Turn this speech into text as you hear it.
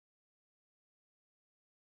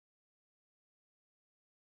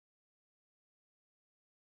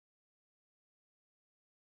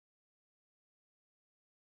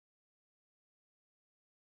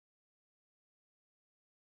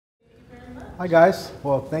Hi guys.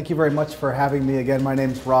 Well, thank you very much for having me again. My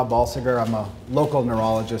name's Rob Balsiger. I'm a local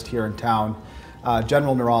neurologist here in town,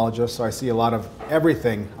 general neurologist, so I see a lot of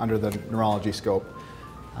everything under the neurology scope.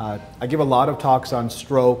 I give a lot of talks on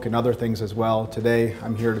stroke and other things as well. Today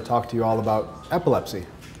I'm here to talk to you all about epilepsy.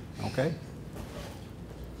 Okay?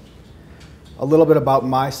 A little bit about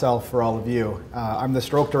myself for all of you. I'm the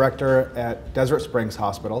stroke director at Desert Springs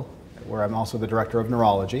Hospital, where I'm also the director of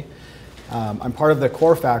neurology. I'm part of the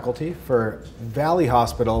core faculty for Valley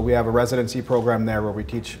Hospital. We have a residency program there where we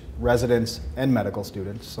teach residents and medical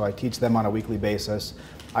students. So I teach them on a weekly basis.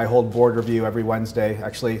 I hold board review every Wednesday,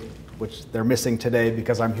 actually, which they're missing today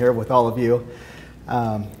because I'm here with all of you.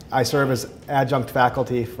 I serve as adjunct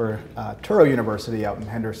faculty for Touro University out in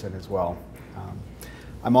Henderson as well.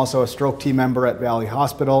 I'm also a stroke team member at Valley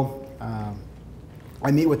Hospital.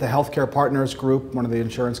 I meet with the Healthcare Partners Group, one of the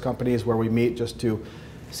insurance companies, where we meet just to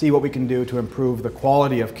see what we can do to improve the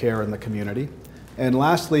quality of care in the community. And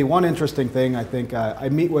lastly, one interesting thing, I think, I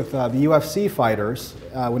meet with the UFC fighters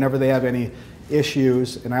whenever they have any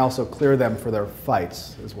issues, and I also clear them for their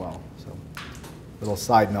fights as well. So, little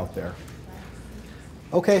side note there.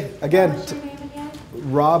 Okay, again, What's your name again?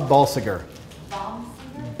 Rob Balsiger.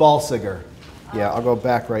 Balsiger? Balsiger. Yeah, I'll go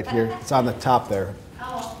back right here. It's on the top there.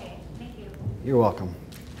 Oh, okay. Thank you. You're welcome.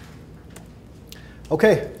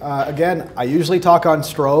 Okay, again, I usually talk on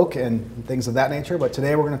stroke and things of that nature, but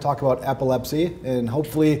today we're going to talk about epilepsy, and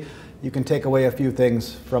hopefully you can take away a few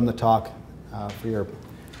things from the talk for your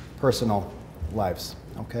personal lives.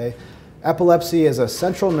 Okay? Epilepsy is a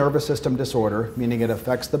central nervous system disorder, meaning it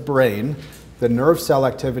affects the brain. The nerve cell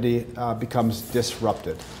activity becomes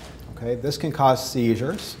disrupted. Okay? This can cause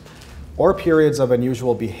seizures or periods of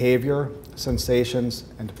unusual behavior, sensations,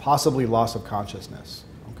 and possibly loss of consciousness.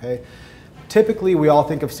 Okay? Typically, we all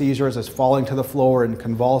think of seizures as falling to the floor and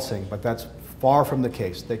convulsing, but that's far from the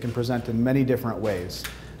case. They can present in many different ways.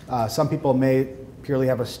 Some people may purely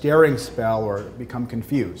have a staring spell or become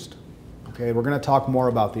confused. Okay, we're going to talk more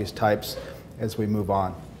about these types as we move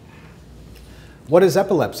on. What is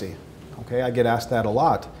epilepsy? Okay, I get asked that a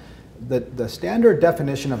lot. The standard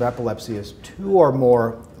definition of epilepsy is 2 or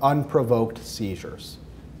more unprovoked seizures.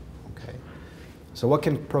 Okay, so what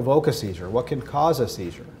can provoke a seizure? What can cause a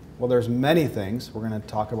seizure? Well, there's many things. We're going to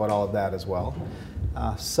talk about all of that as well.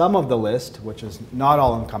 Some of the list, which is not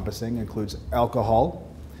all-encompassing, includes alcohol,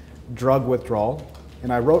 drug withdrawal,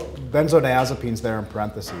 and I wrote benzodiazepines there in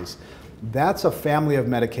parentheses. That's a family of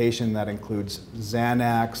medication that includes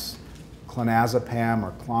Xanax, clonazepam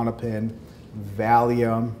or Klonopin,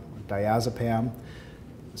 Valium, diazepam.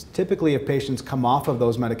 Typically, if patients come off of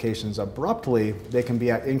those medications abruptly, they can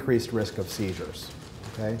be at increased risk of seizures.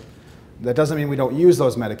 Okay? That doesn't mean we don't use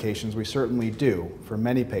those medications. We certainly do for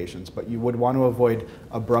many patients, but you would want to avoid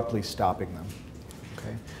abruptly stopping them.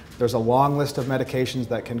 Okay? There's a long list of medications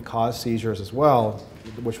that can cause seizures as well,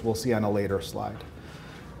 which we'll see on a later slide.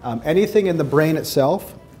 Anything in the brain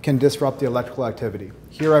itself can disrupt the electrical activity.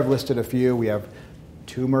 Here I've listed a few. We have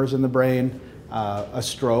tumors in the brain, a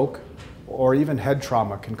stroke, or even head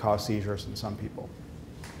trauma can cause seizures in some people.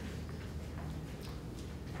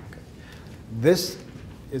 Okay. This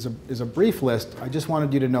is a brief list. I just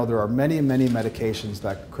wanted you to know there are many, many medications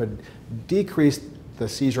that could decrease the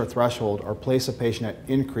seizure threshold or place a patient at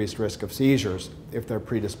increased risk of seizures if they're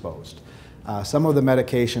predisposed. Some of the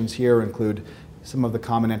medications here include some of the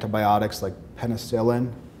common antibiotics like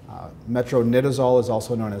penicillin. Metronidazole is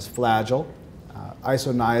also known as Flagyl.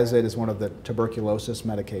 Isoniazid is one of the tuberculosis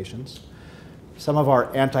medications. Some of our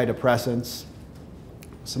antidepressants,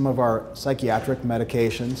 some of our psychiatric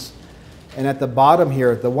medications. And at the bottom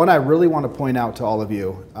here, the one I really want to point out to all of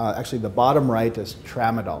you, actually the bottom right is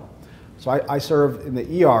tramadol. So I serve in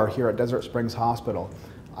the ER here at Desert Springs Hospital.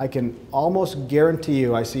 I can almost guarantee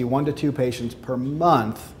you I see 1 to 2 patients per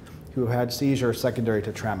month who had seizures secondary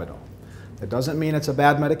to tramadol. That doesn't mean it's a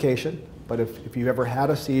bad medication, but if you've ever had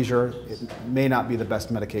a seizure, it may not be the best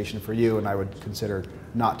medication for you, and I would consider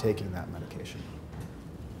not taking that medication.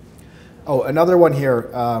 Oh, another one here,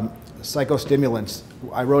 psychostimulants.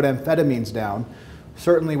 I wrote amphetamines down.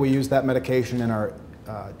 Certainly we use that medication in our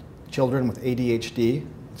children with ADHD.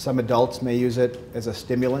 Some adults may use it as a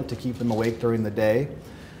stimulant to keep them awake during the day,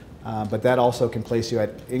 but that also can place you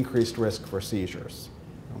at increased risk for seizures.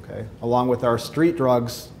 Okay? Along with our street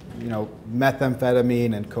drugs, you know,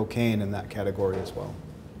 methamphetamine and cocaine in that category as well.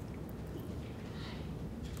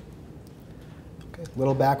 Okay,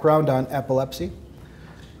 little background on epilepsy.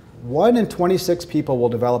 1 in 26 people will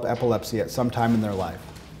develop epilepsy at some time in their life.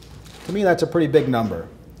 To me, that's a pretty big number.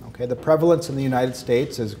 Okay, the prevalence in the United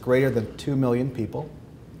States is greater than 2 million people,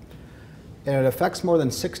 and it affects more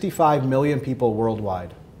than 65 million people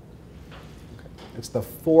worldwide. It's the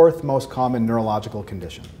fourth most common neurological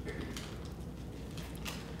condition.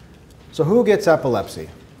 So who gets epilepsy?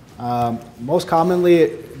 Most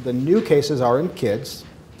commonly, the new cases are in kids,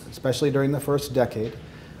 especially during the first decade.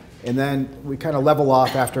 And then we kind of level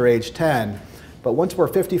off after age 10. But once we're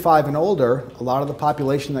 55 and older, a lot of the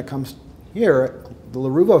population that comes here, the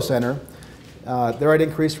LouRuvo Center, they're at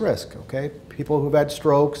increased risk, okay? People who've had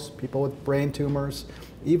strokes, people with brain tumors,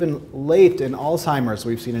 even late in Alzheimer's,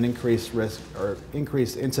 we've seen an increased risk or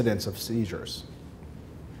increased incidence of seizures.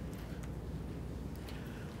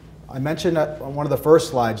 I mentioned on one of the first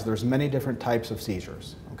slides, there's many different types of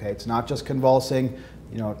seizures, okay? It's not just convulsing,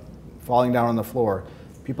 falling down on the floor.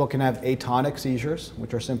 People can have atonic seizures,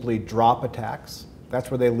 which are simply drop attacks.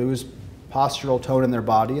 That's where they lose postural tone in their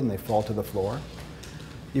body and they fall to the floor.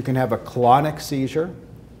 You can have a clonic seizure.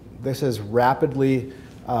 This is rapidly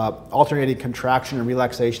alternating contraction and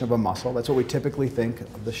relaxation of a muscle. That's what we typically think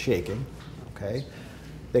of the shaking, okay?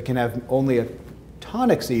 They can have only a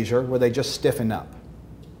tonic seizure where they just stiffen up,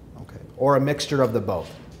 okay? Or a mixture of the both,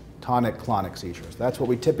 tonic, clonic seizures. That's what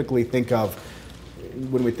we typically think of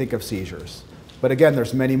when we think of seizures. But again,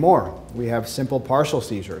 there's many more. We have simple partial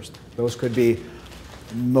seizures. Those could be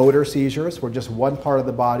motor seizures where just one part of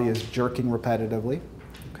the body is jerking repetitively.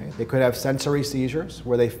 Okay? They could have sensory seizures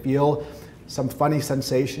where they feel some funny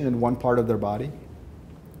sensation in one part of their body.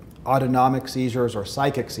 Autonomic seizures or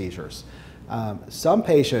psychic seizures. Some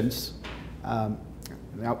patients,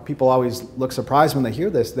 now people always look surprised when they hear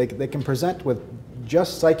this, they can present with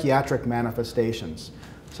just psychiatric manifestations.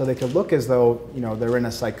 So they could look as though they're in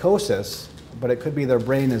a psychosis, but it could be their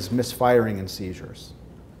brain is misfiring in seizures.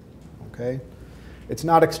 Okay? It's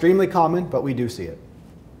not extremely common, but we do see it.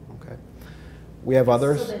 Okay? We have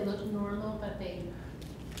others. So they look normal, but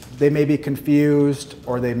they may be confused,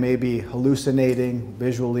 or they may be hallucinating,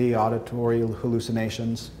 visually, auditory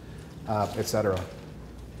hallucinations, etc.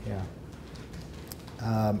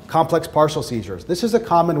 Yeah. Complex partial seizures. This is a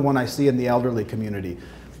common one I see in the elderly community.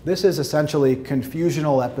 This is essentially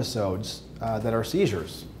confusional episodes that are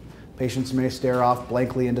seizures. Patients may stare off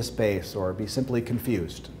blankly into space or be simply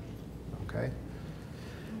confused. Okay?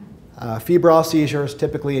 Febrile seizures,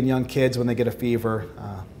 typically in young kids when they get a fever.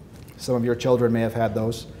 Some of your children may have had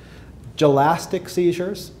those. Gelastic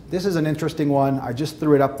seizures. This is an interesting one. I just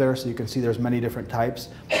threw it up there so you can see there's many different types.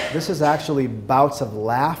 This is actually bouts of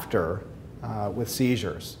laughter with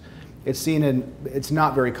seizures. It's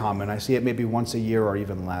not very common. I see it maybe once a year or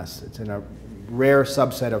even less. It's in a rare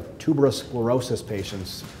subset of tuberous sclerosis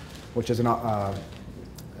patients, which is a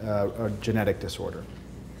genetic disorder.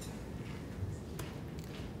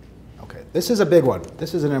 Okay, this is a big one.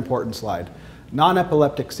 This is an important slide.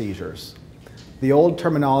 Non-epileptic seizures. The old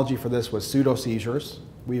terminology for this was pseudo-seizures.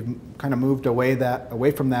 We've kind of moved away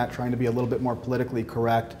from that, trying to be a little bit more politically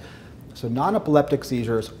correct. So non-epileptic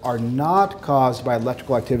seizures are not caused by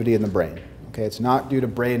electrical activity in the brain. Okay, it's not due to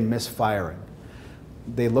brain misfiring.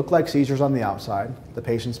 They look like seizures on the outside. The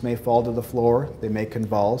patients may fall to the floor, they may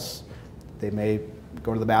convulse, they may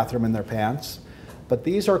go to the bathroom in their pants, but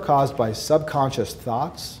these are caused by subconscious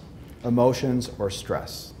thoughts, emotions, or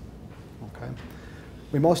stress. Okay?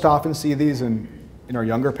 We most often see these in our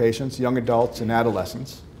younger patients, young adults, and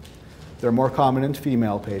adolescents. They're more common in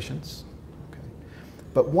female patients. Okay?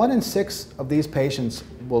 But 1 in 6 of these patients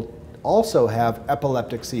will also have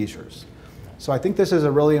epileptic seizures. So I think this is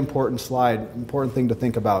a really important slide, important thing to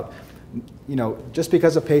think about. Just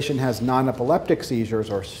because a patient has non-epileptic seizures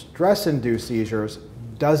or stress-induced seizures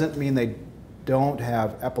doesn't mean they don't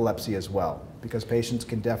have epilepsy as well, because patients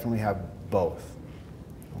can definitely have both.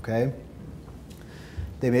 Okay?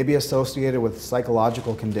 They may be associated with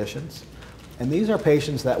psychological conditions, and these are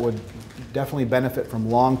patients that would definitely benefit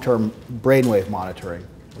from long-term brainwave monitoring,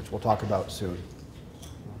 which we'll talk about soon.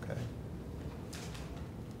 Okay.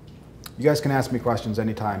 You guys can ask me questions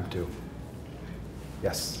anytime too.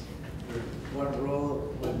 Yes? What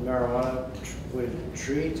role would marijuana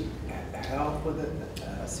treat, help with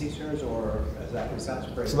seizures, or is that sounds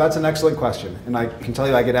great? So that's an excellent question, and I can tell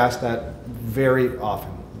you I get asked that very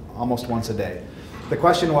often, almost once a day. The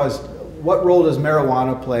question was, what role does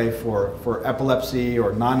marijuana play for epilepsy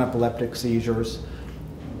or non-epileptic seizures?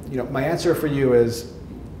 My answer for you is,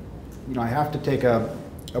 I have to take an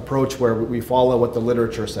approach where we follow what the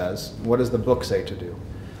literature says. What does the book say to do?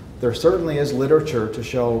 There certainly is literature to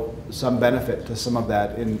show some benefit to some of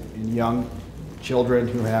that in young children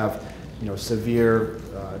who have severe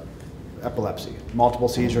epilepsy. Multiple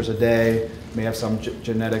seizures a day, may have some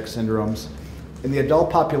genetic syndromes. In the adult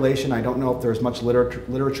population, I don't know if there's much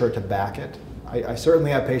literature to back it. I certainly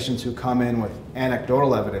have patients who come in with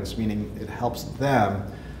anecdotal evidence, meaning it helps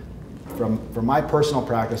them, from my personal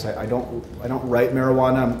practice, I don't write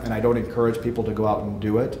marijuana, and I don't encourage people to go out and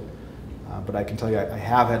do it. But I can tell you, I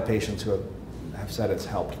have had patients who have said it's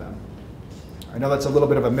helped them. I know that's a little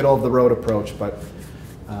bit of a middle of the road approach, but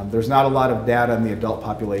there's not a lot of data in the adult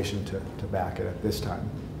population to back it at this time.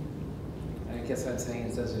 I guess what I'm saying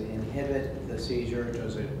is, does it inhibit the seizure?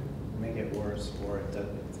 Does it make it worse, or it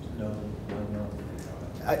doesn't? No.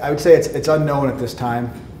 I would say it's unknown at this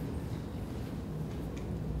time.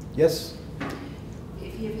 Yes?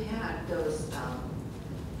 If you've had those,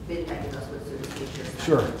 been diagnosed with seizures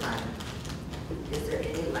Sure. at the time, is there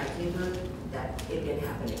any likelihood that it can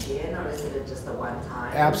happen again, or is it just a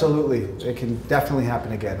one-time? Absolutely. It can definitely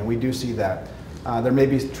happen again, and we do see that. There may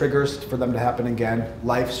be triggers for them to happen again,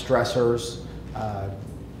 life stressors,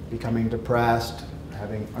 becoming depressed,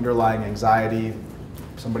 having underlying anxiety.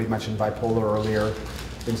 Somebody mentioned bipolar earlier,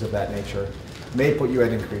 things of that nature. May put you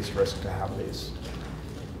at increased risk to have these.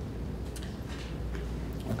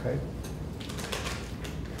 Okay.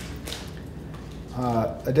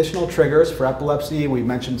 Additional triggers for epilepsy, we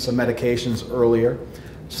mentioned some medications earlier.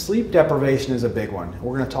 Sleep deprivation is a big one.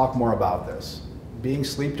 We're going to talk more about this. Being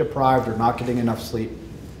sleep deprived or not getting enough sleep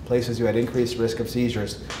places you at increased risk of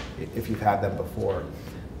seizures if you've had them before.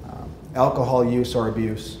 Alcohol use or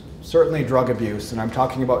abuse, certainly drug abuse, and I'm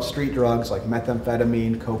talking about street drugs like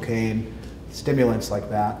methamphetamine, cocaine, stimulants like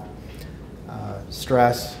that.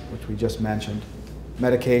 Stress, which we just mentioned,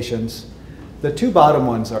 medications. The two bottom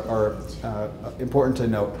ones are important to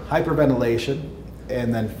note. Hyperventilation,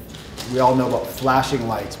 and then we all know about flashing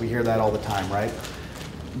lights. We hear that all the time, right?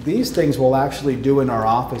 These things we'll actually do in our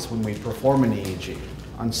office when we perform an EEG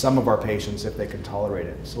on some of our patients if they can tolerate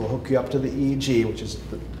it. So we'll hook you up to the EEG, which is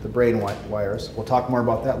the brain wires. We'll talk more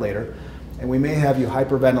about that later. And we may have you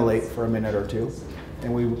hyperventilate for a minute or two,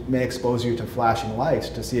 and we may expose you to flashing lights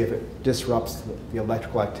to see if it disrupts the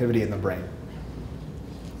electrical activity in the brain.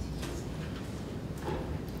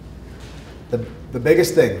 The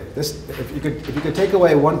biggest thing, if you could take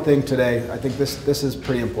away one thing today, I think this is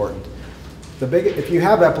pretty important. If you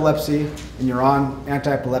have epilepsy and you're on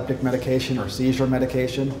anti-epileptic medication or seizure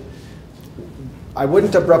medication, I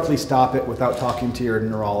wouldn't abruptly stop it without talking to your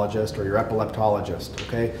neurologist or your epileptologist,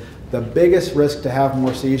 okay? The biggest risk to have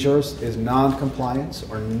more seizures is non-compliance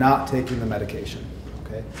or not taking the medication,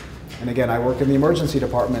 okay? And again, I work in the emergency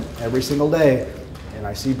department every single day, and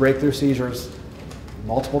I see breakthrough seizures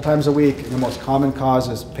multiple times a week, and the most common cause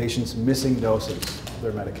is patients missing doses of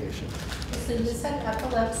their medication. So you said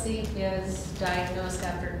epilepsy is diagnosed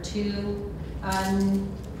after two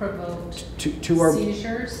unprovoked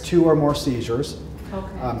seizures? Two or more seizures.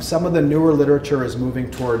 Okay. Some of the newer literature is moving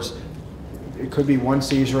towards, it could be one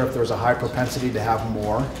seizure if there's a high propensity to have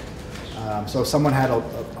more. So if someone had a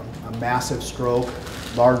massive stroke,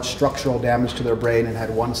 large structural damage to their brain and had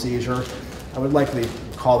one seizure, I would likely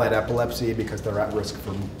call that epilepsy because they're at risk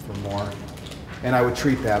for more. And I would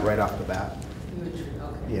treat that right off the bat. You would treat,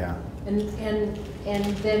 okay. Yeah. And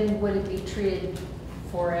then would it be treated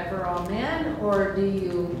forever on then, or do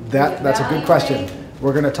you That's a good question.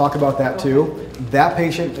 We're going to talk about that too. Okay. That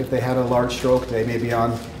patient, if they had a large stroke, they may be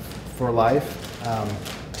on for life.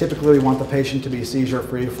 Typically, we want the patient to be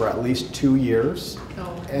seizure-free for at least 2 years.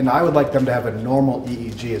 Okay. And I would like them to have a normal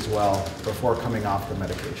EEG as well before coming off the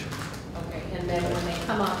medication. Okay, and then when they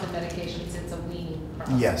come off the medications, it's a weaning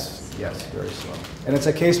process. Yes, very slow. And it's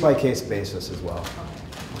a case-by-case basis as well.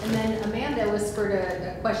 Okay. And then Amanda whispered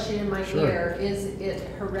a question in my Sure. ear. Is it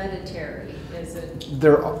hereditary? Is it?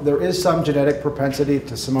 There is some genetic propensity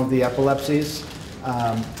to some of the epilepsies,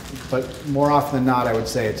 but more often than not, I would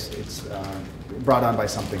say it's brought on by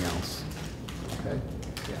something else. Okay.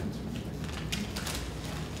 Yeah.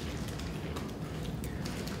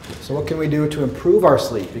 So what can we do to improve our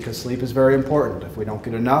sleep? Because sleep is very important. If we don't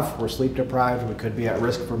get enough, we're sleep deprived, we could be at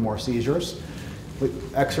risk for more seizures.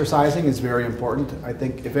 Exercising is very important. I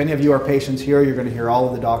think if any of you are patients here, you're going to hear all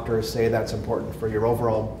of the doctors say that's important for your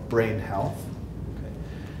overall brain health.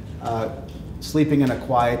 Okay. Sleeping in a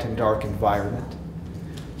quiet and dark environment.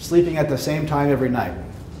 Sleeping at the same time every night,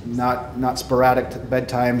 not sporadic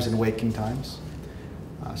bedtimes and waking times.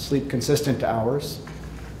 Sleep consistent hours.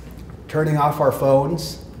 Turning off our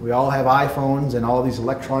phones. We all have iPhones and all these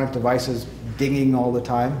electronic devices dinging all the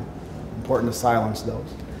time. Important to silence those.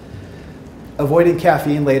 Avoiding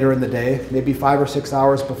caffeine later in the day, maybe 5 or 6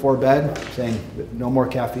 hours before bed, saying no more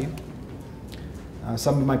caffeine.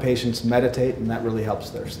 Some of my patients meditate, and that really helps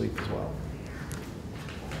their sleep as well.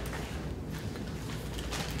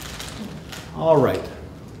 All right,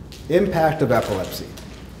 impact of epilepsy.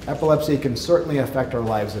 Epilepsy can certainly affect our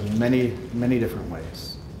lives in many, many different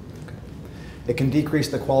ways. Okay. It can decrease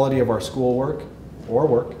the quality of our schoolwork or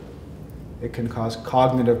work. It can cause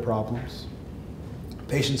cognitive problems.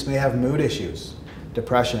 Patients may have mood issues,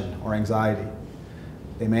 depression or anxiety.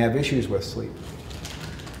 They may have issues with sleep.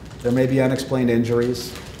 There may be unexplained injuries,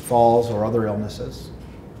 falls, or other illnesses.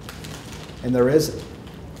 And there is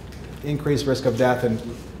increased risk of death. And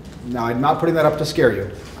now, I'm not putting that up to scare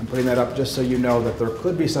you. I'm putting that up just so you know that there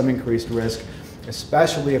could be some increased risk,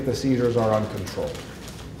 especially if the seizures are uncontrolled.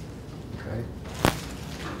 Okay?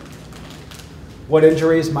 What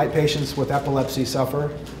injuries might patients with epilepsy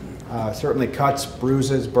suffer? Certainly cuts,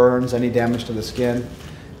 bruises, burns, any damage to the skin.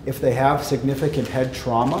 If they have significant head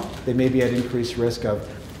trauma, they may be at increased risk of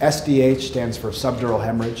SDH, stands for subdural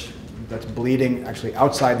hemorrhage. That's bleeding actually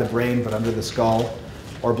outside the brain but under the skull,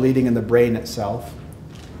 or bleeding in the brain itself.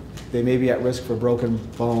 They may be at risk for broken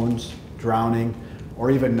bones, drowning, or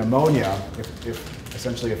even pneumonia if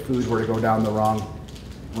essentially a food were to go down the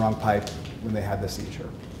wrong pipe when they had the seizure.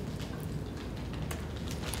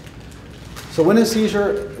 So when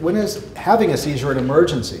is having a seizure an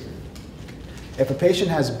emergency? If a patient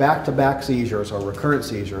has back-to-back seizures or recurrent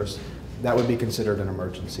seizures, that would be considered an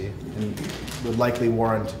emergency and would likely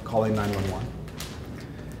warrant calling 911.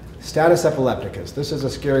 Status epilepticus. This is a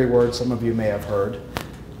scary word some of you may have heard.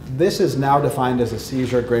 This is now defined as a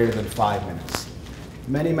seizure greater than 5 minutes.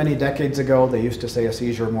 Many, many decades ago, they used to say a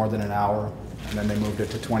seizure more than an hour, and then they moved it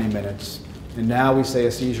to 20 minutes. And now we say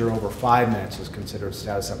a seizure over 5 minutes is considered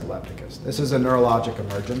status epilepticus. This is a neurologic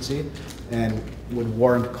emergency and would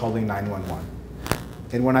warrant calling 911.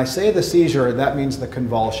 And when I say the seizure, that means the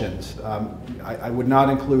convulsions. I would not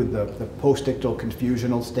include the postictal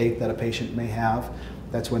confusional state that a patient may have.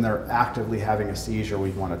 That's when they're actively having a seizure.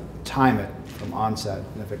 We'd want to time it from onset.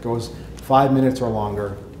 And if it goes 5 minutes or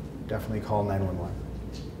longer, definitely call 911.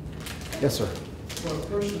 Yes, sir. So a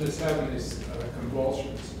person is having these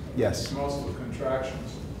convulsions, Yes. these muscle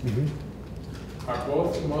contractions. Mm-hmm. Are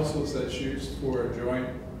both the muscles that's used for a joint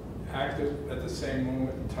active at the same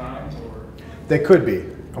moment in time, or? They could be,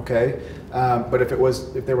 okay? But if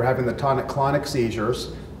they were having the tonic-clonic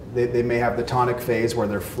seizures, they may have the tonic phase where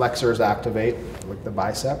their flexors activate, like the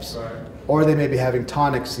biceps. Right. Or they may be having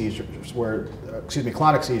tonic seizures where,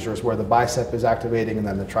 clonic seizures where the bicep is activating and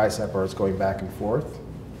then the tricep is going back and forth.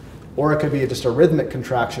 Or it could be just a rhythmic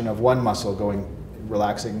contraction of one muscle going,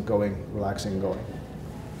 relaxing, going, relaxing, going.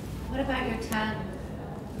 What about your tongue?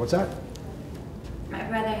 What's that? My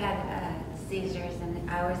brother had seizures, and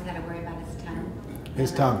I always had to worry about his tongue.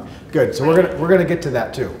 His tongue. Good. So we're gonna get to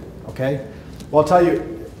that too. Okay. Well, I'll tell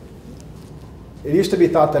you. It used to be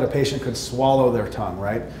thought that a patient could swallow their tongue,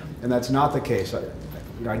 right? And that's not the case.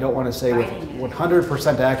 I don't want to say with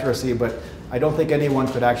 100% accuracy, but I don't think anyone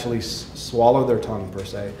could actually swallow their tongue per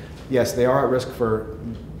se. Yes, they are at risk for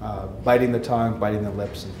biting the tongue, biting the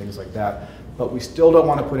lips, and things like that. But we still don't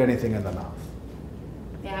want to put anything in the mouth.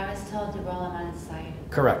 Yeah, I was told to roll him on his side.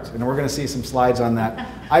 Correct, and we're going to see some slides on that.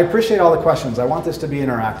 I appreciate all the questions. I want this to be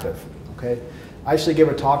interactive, okay? I actually give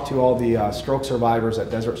a talk to all the stroke survivors at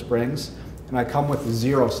Desert Springs, and I come with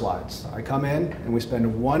 0 slides. I come in and we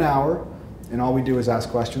spend 1 hour, and all we do is ask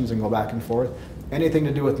questions and go back and forth. Anything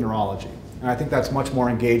to do with neurology. And I think that's much more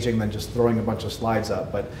engaging than just throwing a bunch of slides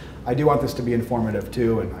up, but I do want this to be informative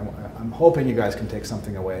too, and I'm hoping you guys can take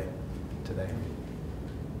something away today.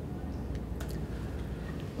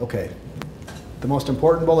 Okay, the most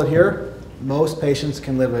important bullet here, most patients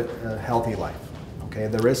can live a healthy life. Okay,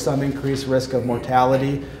 there is some increased risk of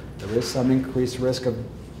mortality, there is some increased risk of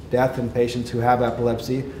death in patients who have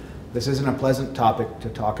epilepsy. This isn't a pleasant topic to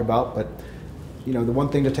talk about, but the one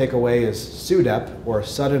thing to take away is SUDEP, or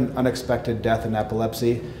sudden unexpected death in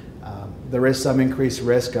epilepsy. There is some increased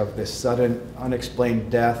risk of this sudden unexplained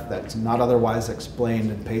death that's not otherwise explained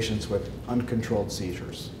in patients with uncontrolled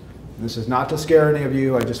seizures. And this is not to scare any of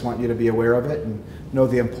you, I just want you to be aware of it and know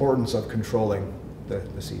the importance of controlling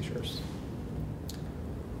the seizures.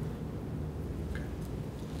 Okay.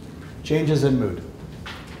 Changes in mood.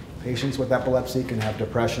 Patients with epilepsy can have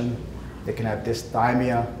depression, they can have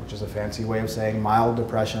dysthymia, which is a fancy way of saying mild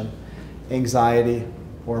depression, anxiety,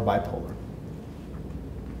 or bipolar.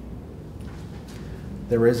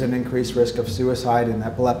 There is an increased risk of suicide in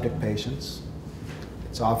epileptic patients.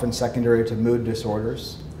 It's often secondary to mood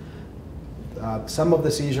disorders. Some of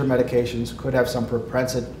the seizure medications could have some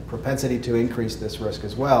propensity to increase this risk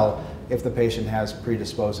as well if the patient has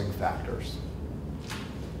predisposing factors.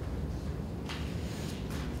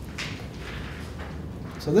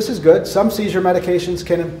 So this is good. Some seizure medications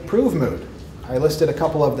can improve mood. I listed a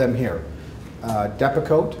couple of them here.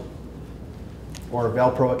 Depakote, or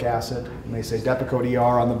valproic acid. You may say Depakote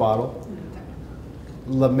ER on the bottle.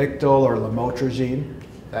 Lamictal or lamotrigine.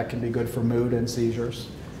 That can be good for mood and seizures.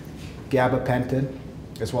 Gabapentin,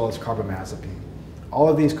 as well as carbamazepine. All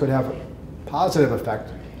of these could have a positive effect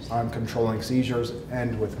on controlling seizures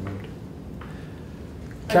and with mood.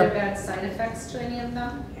 Are there bad side effects to any of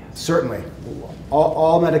them? Certainly.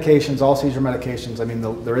 All medications, all seizure medications, I mean,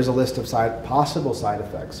 there is a list of possible side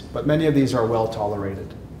effects, but many of these are well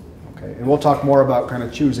tolerated. Okay? And we'll talk more about kind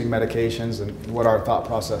of choosing medications and what our thought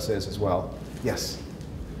process is as well. Yes?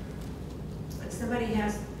 When somebody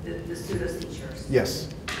has the pseudo seizures. Yes.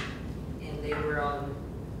 And they were on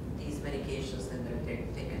these medications and they're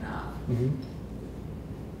taken off. Mm-hmm.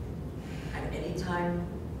 At any time,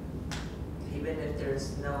 even if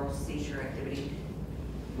there's no seizure activity,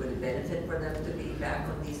 would it benefit for them to be back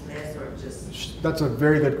on these meds or just? That's a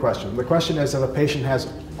very good question. The question is if a patient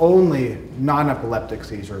has only non-epileptic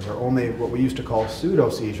seizures or only what we used to call pseudo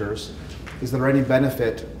seizures, is there any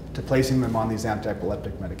benefit to placing them on these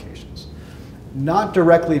anti-epileptic medications? Not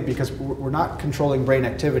directly, because we're not controlling brain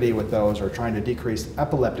activity with those or trying to decrease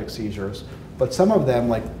epileptic seizures, but some of them,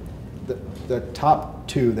 like the top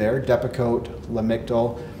two there, Depakote,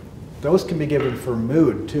 Lamictal, those can be given for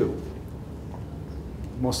mood too.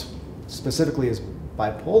 Most specifically is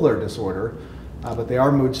bipolar disorder, but they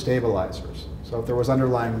are mood stabilizers. So if there was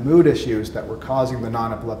underlying mood issues that were causing the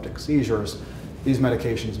non-epileptic seizures, these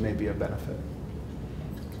medications may be a benefit.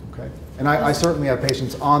 Okay? And I certainly have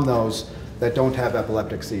patients on those that don't have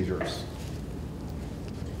epileptic seizures.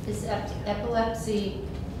 Is epilepsy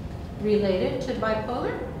related to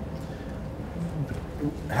bipolar?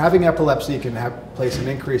 Having epilepsy can place an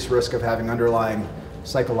increased risk of having underlying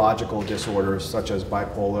psychological disorders such as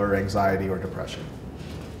bipolar, anxiety, or depression.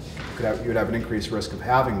 You would have an increased risk of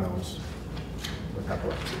having those with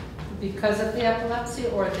epilepsy. Because of the epilepsy,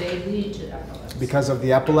 or they lead to epilepsy? Because of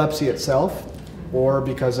the epilepsy itself, or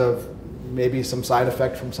because of maybe some side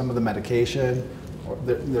effect from some of the medication, or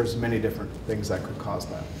there's many different things that could cause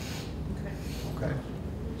that. Okay. Okay.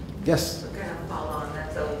 Yes? So kind of follow on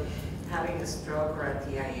that, so having a stroke or a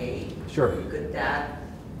TIA, Sure. could that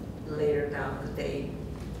later down, could they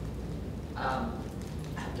have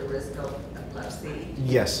the risk of epilepsy?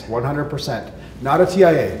 Yes, 100%. Not a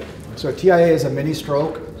TIA. So a TIA is a mini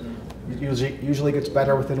stroke. Usually gets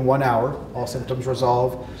better within 1 hour. All symptoms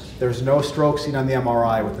resolve. There's no stroke seen on the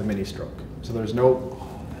MRI with a mini stroke. So there's no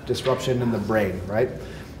disruption in the brain, right?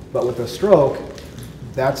 But with a stroke,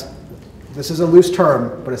 this is a loose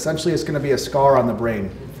term, but essentially it's going to be a scar on the brain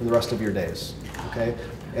for the rest of your days, okay?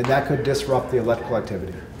 And that could disrupt the electrical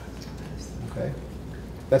activity, okay?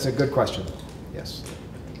 That's a good question, yes.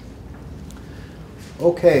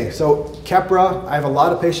 Okay, so Keppra, I have a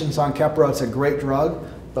lot of patients on Keppra. It's a great drug,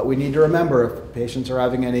 but we need to remember if patients are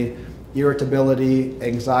having any irritability,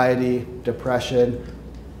 anxiety, depression,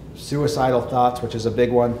 suicidal thoughts, which is a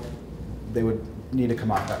big one, they would need to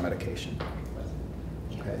come off that medication.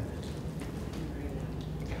 Okay.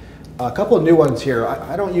 A couple of new ones here.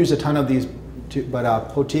 I don't use a ton of these, but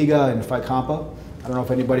Potiga and Fycompa. I don't know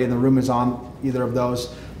if anybody in the room is on either of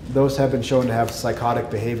those. Those have been shown to have psychotic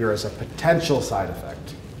behavior as a potential side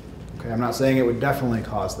effect. Okay, I'm not saying it would definitely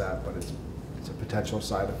cause that, but it's a potential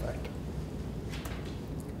side effect.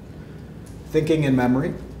 Thinking and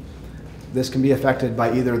memory. This can be affected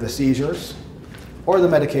by either the seizures or the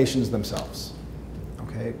medications themselves.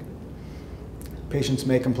 Okay. Patients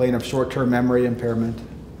may complain of short-term memory impairment.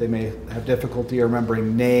 They may have difficulty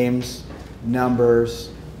remembering names, numbers,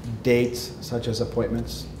 dates, such as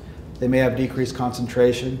appointments. They may have decreased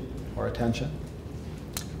concentration or attention.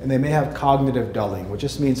 And they may have cognitive dulling, which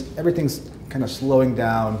just means everything's kind of slowing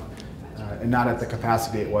down and not at the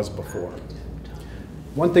capacity it was before.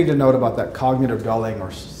 One thing to note about that cognitive dulling or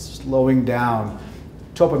slowing down,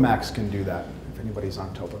 Topamax can do that, if anybody's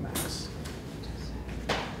on Topamax.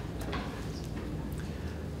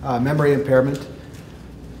 Memory impairment.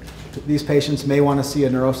 These patients may want to see a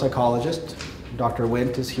neuropsychologist. Dr.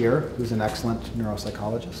 Wint is here, who's an excellent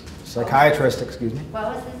neuropsychologist. Psychiatrist, excuse me.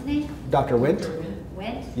 What was his name? Dr. Wint?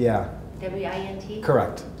 Wint? Yeah. W-I-N-T?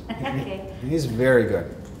 Correct. Okay. He's very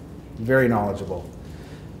good, very knowledgeable.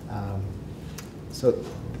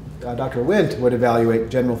 Dr. Wint would evaluate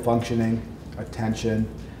general functioning, attention,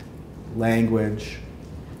 language,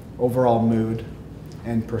 overall mood,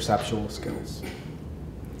 and perceptual skills.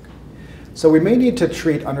 So we may need to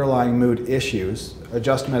treat underlying mood issues,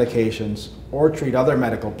 adjust medications, or treat other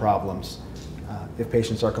medical problems if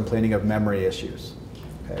patients are complaining of memory issues.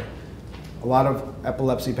 Okay? A lot of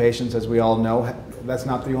epilepsy patients, as we all know, that's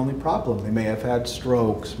not the only problem. They may have had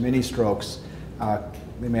strokes, mini strokes.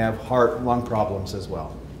 They may have heart, lung problems as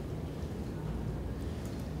well.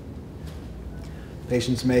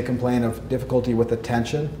 Patients may complain of difficulty with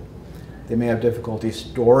attention. They may have difficulty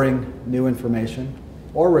storing new information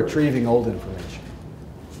or retrieving old information.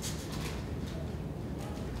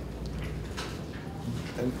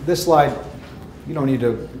 And this slide, you don't need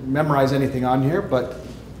to memorize anything on here, but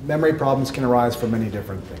memory problems can arise from many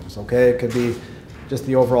different things, okay? It could be just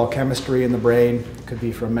the overall chemistry in the brain. It could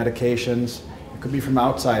be from medications. It could be from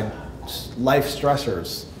outside life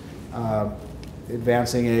stressors,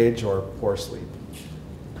 advancing age, or poor sleep.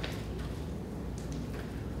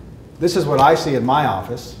 This is what I see in my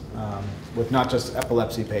office with not just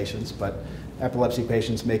epilepsy patients, but epilepsy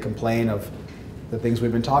patients may complain of the things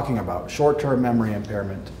we've been talking about. Short-term memory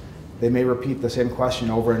impairment. They may repeat the same question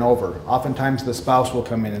over and over. Oftentimes the spouse will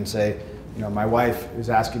come in and say, you know, my wife is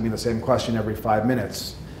asking me the same question every 5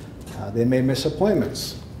 minutes. They may miss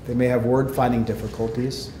appointments. They may have word-finding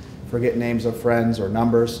difficulties, forget names of friends or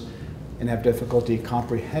numbers, and have difficulty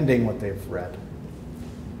comprehending what they've read.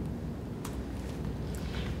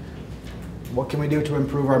 What can we do to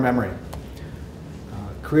improve our memory?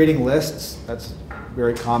 Creating lists, that's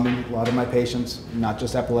very common. A lot of my patients, not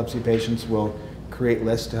just epilepsy patients, will create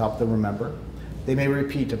lists to help them remember. They may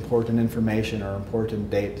repeat important information or important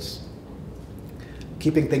dates.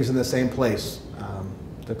 Keeping things in the same place,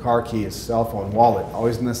 the car keys, cell phone, wallet,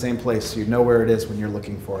 always in the same place so you know where it is when you're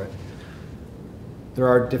looking for it. There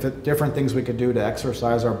are different things we could do to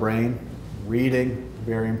exercise our brain. Reading,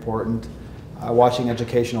 very important. Watching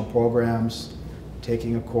educational programs,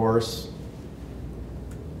 taking a course.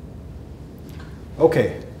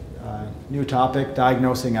 Okay, new topic,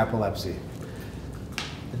 diagnosing epilepsy.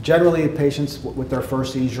 Generally, patients with their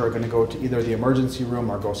first seizure are going to go to either the emergency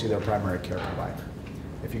room or go see their primary care provider.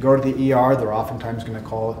 If you go to the ER, they're oftentimes going to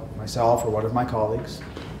call myself or one of my colleagues,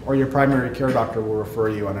 or your primary care doctor will refer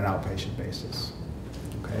you on an outpatient basis.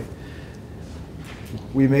 Okay?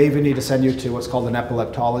 We may even need to send you to what's called an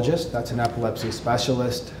epileptologist. That's an epilepsy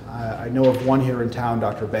specialist. I know of one here in town,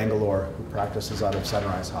 Dr. Bangalore, who practices out of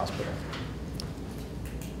Sunrise Hospital.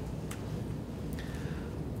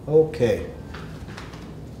 Okay.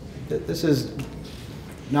 This is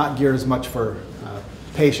not geared as much for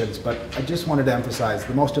patients, but I just wanted to emphasize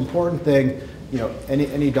the most important thing, you know,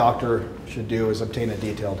 any doctor should do is obtain a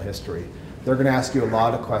detailed history. They're going to ask you a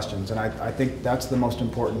lot of questions, and I think that's the most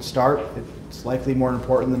important start. It's likely more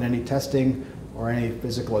important than any testing or any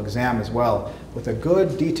physical exam as well. With a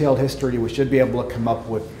good detailed history, we should be able to come up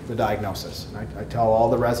with the diagnosis. And I tell all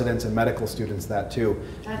the residents and medical students that too.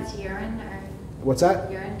 That's urine or? What's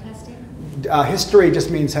that? Urine testing? History just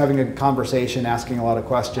means having a conversation, asking a lot of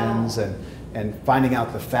questions, and finding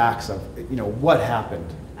out the facts of, you know, what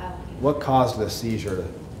happened, what caused this seizure.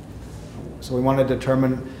 So we want to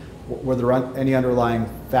determine were there any underlying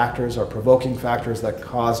factors or provoking factors that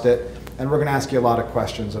caused it, and we're going to ask you a lot of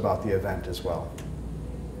questions about the event as well.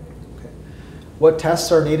 Okay. What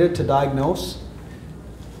tests are needed to diagnose?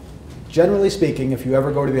 Generally speaking, if you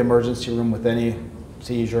ever go to the emergency room with any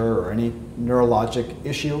seizure or any neurologic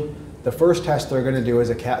issue, the first test they're going to do is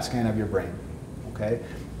a CAT scan of your brain. Okay?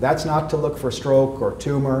 That's not to look for stroke or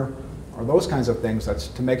tumor or those kinds of things. That's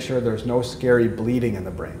to make sure there's no scary bleeding in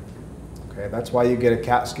the brain. Okay? That's why you get a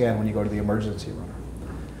CAT scan when you go to the emergency room.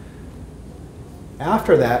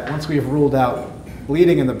 After that, once we've ruled out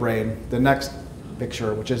bleeding in the brain, the next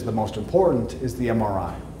picture, which is the most important, is the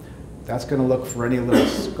MRI. That's going to look for any little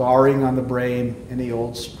scarring on the brain, any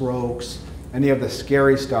old strokes, any of the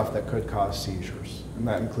scary stuff that could cause seizures. And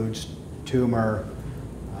that includes tumor,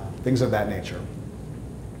 things of that nature.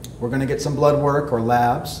 We're going to get some blood work or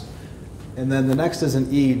labs. And then the next is an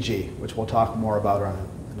EEG, which we'll talk more about on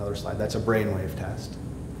another slide. That's a brainwave test.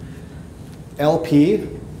 LP,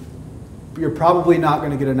 you're probably not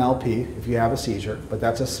going to get an LP if you have a seizure, but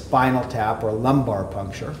that's a spinal tap or a lumbar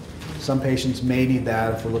puncture. Some patients may need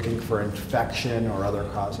that if we're looking for infection or other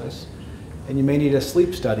causes. And you may need a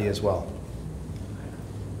sleep study as well.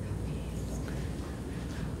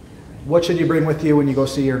 What should you bring with you when you go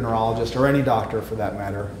see your neurologist or any doctor for that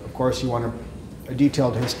matter? Of course, you want a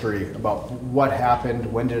detailed history about what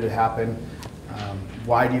happened, when did it happen,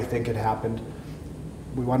 why do you think it happened.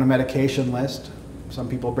 We want a medication list. Some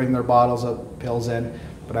people bring their bottles of pills in,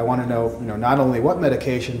 but I want to know, not only what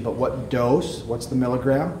medication, but what dose, what's the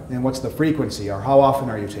milligram, and what's the frequency, or how often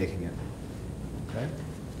are you taking it. Okay?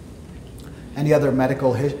 Any other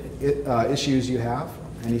medical issues you have,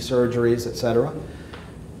 any surgeries, etc.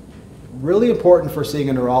 Really important for seeing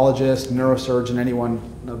a neurologist, neurosurgeon, anyone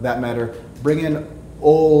of that matter, bring in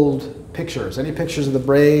old pictures. Any pictures of the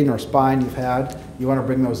brain or spine you've had, you want to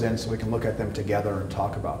bring those in so we can look at them together and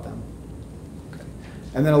talk about them. Okay.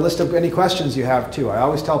 And then a list of any questions you have too. I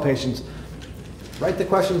always tell patients, write the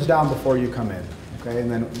questions down before you come in. Okay,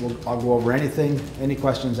 and then I'll go over anything, any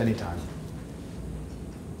questions, anytime.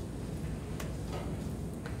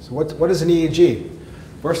 So what is an EEG?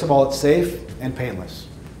 First of all, it's safe and painless.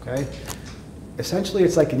 Okay? Essentially,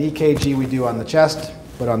 it's like an EKG we do on the chest,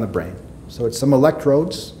 but on the brain. So it's some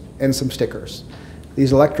electrodes and some stickers.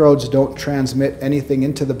 These electrodes don't transmit anything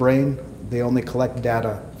into the brain. They only collect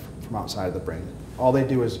data from outside of the brain. All they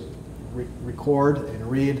do is record and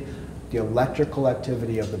read the electrical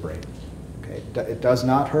activity of the brain. Okay? It does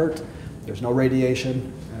not hurt, there's no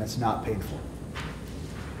radiation, and it's not painful.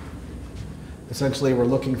 Essentially, we're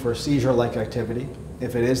looking for seizure-like activity.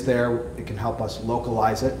 If it is there, it can help us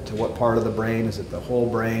localize it to what part of the brain, is it the whole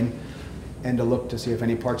brain, and to look to see if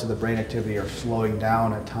any parts of the brain activity are slowing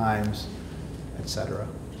down at times, etc.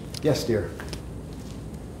 Yes, dear?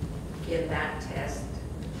 Can that test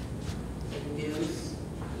induce?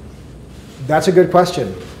 That's a good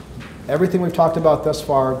question. Everything we've talked about thus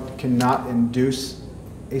far cannot induce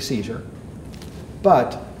a seizure,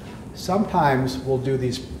 but sometimes we'll do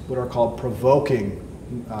these what are called provoking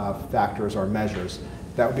factors or measures.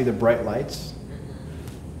 That would be the bright lights,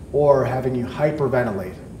 or having you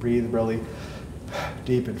hyperventilate, breathe really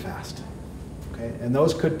deep and fast. Okay? And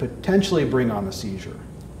those could potentially bring on a seizure.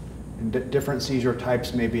 And different seizure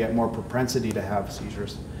types may be at more propensity to have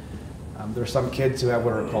seizures. There's some kids who have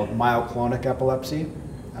what are called myoclonic epilepsy,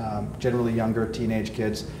 generally younger teenage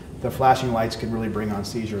kids. The flashing lights can really bring on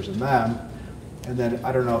seizures in them. And then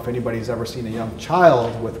I don't know if anybody's ever seen a young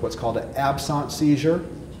child with what's called an absent seizure.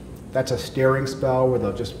 That's a staring spell where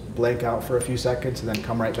they'll just blank out for a few seconds and then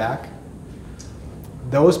come right back.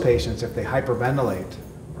 Those patients, if they hyperventilate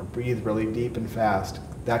or breathe really deep and fast,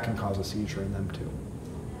 that can cause a seizure in them too.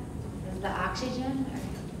 Is the oxygen?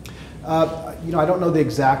 You know, I don't know the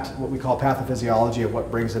exact, what we call pathophysiology of what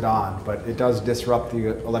brings it on, but it does disrupt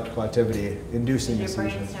the electrical activity, inducing a Your seizure.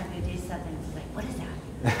 brain's starting to do something. It's like, what is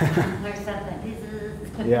that? There's something.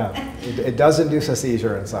 Yeah, it does induce a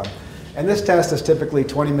seizure in some. And this test is typically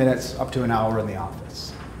 20 minutes up to an hour in the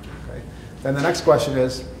office. Okay? Then the next question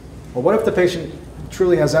is, well, what if the patient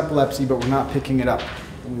truly has epilepsy, but we're not picking it up?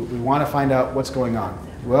 We want to find out what's going on.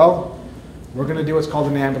 Well, we're going to do what's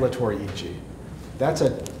called an ambulatory EEG. That's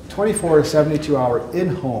a 24 to 72 hour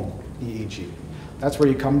in-home EEG. That's where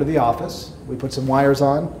you come to the office, we put some wires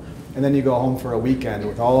on, and then you go home for a weekend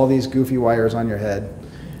with all these goofy wires on your head,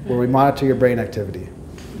 where we monitor your brain activity.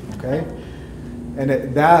 Okay? And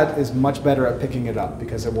that is much better at picking it up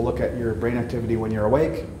because it will look at your brain activity when you're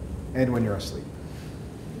awake and when you're asleep.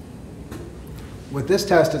 With this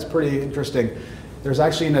test, it's pretty interesting. There's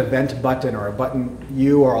actually an event button or a button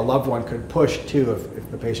you or a loved one could push to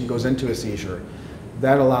if the patient goes into a seizure.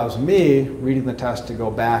 That allows me, reading the test, to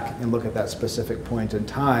go back and look at that specific point in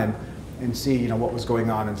time and see, you know, what was going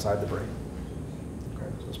on inside the brain. Okay,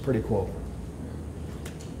 so it's pretty cool.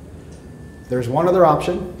 There's one other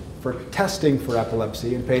option for testing for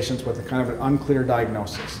epilepsy in patients with a kind of an unclear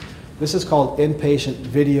diagnosis. This is called inpatient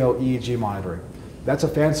video EEG monitoring. That's a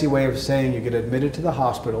fancy way of saying you get admitted to the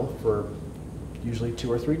hospital for usually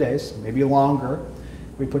 2 or 3 days, maybe longer.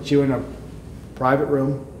 We put you in a private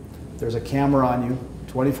room. There's a camera on you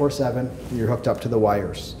 24/7, and you're hooked up to the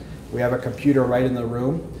wires. We have a computer right in the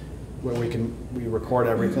room where we record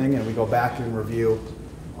everything, and we go back and review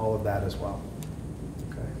all of that as well.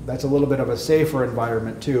 That's a little bit of a safer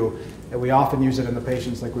environment too, and we often use it in the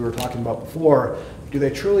patients like we were talking about before. Do they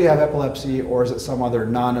truly have epilepsy, or is it some other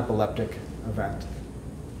non-epileptic event?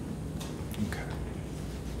 Okay.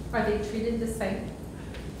 Are they treated the same?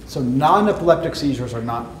 So non-epileptic seizures are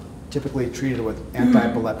not typically treated with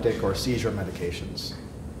anti-epileptic or seizure medications.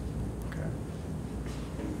 Okay.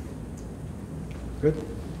 Good.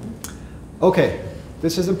 Okay,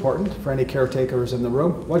 this is important for any caretakers in the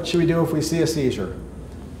room. What should we do if we see a seizure?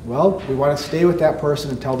 Well, we want to stay with that person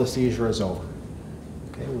until the seizure is over.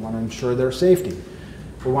 Okay, we want to ensure their safety.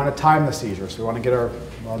 We want to time the seizure, so we want to get our,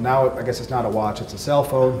 well, now I guess it's not a watch, it's a cell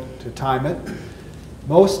phone to time it.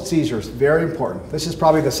 Most seizures, very important. This is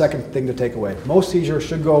probably the second thing to take away. Most seizures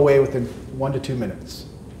should go away within 1 to 2 minutes.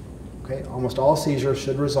 Okay, almost all seizures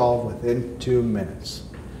should resolve within 2 minutes.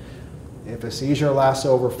 If a seizure lasts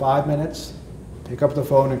over 5 minutes, pick up the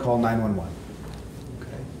phone and call 911.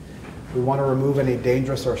 We want to remove any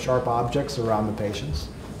dangerous or sharp objects around the patients.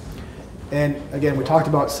 And again, we talked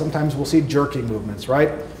about sometimes we'll see jerking movements,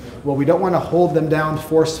 right? Well, we don't want to hold them down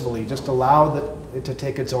forcefully, just allow it to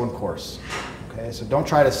take its own course. Okay, so don't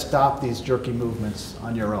try to stop these jerky movements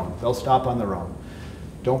on your own. They'll stop on their own.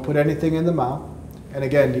 Don't put anything in the mouth. And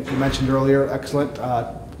again, you mentioned earlier, excellent,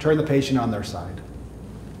 turn the patient on their side.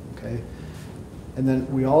 Okay. And then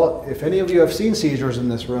if any of you have seen seizures in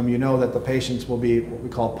this room, you know that the patients will be what we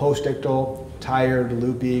call postictal, tired,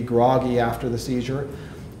 loopy, groggy after the seizure.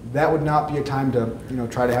 That would not be a time to, you know,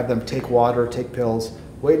 try to have them take water, take pills.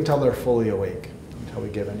 Wait until they're fully awake, until we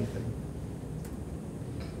give anything.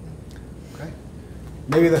 Okay?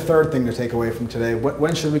 maybe the third thing to take away from today,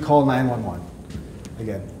 when should we call 911?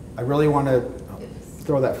 Again, I really want to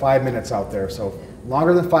throw that 5 minutes out there. So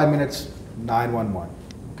longer than 5 minutes, 911,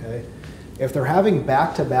 okay? If they're having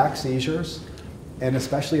back-to-back seizures, and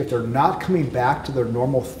especially if they're not coming back to their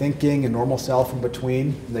normal thinking and normal self in between,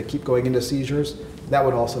 and they keep going into seizures, that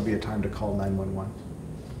would also be a time to call 911.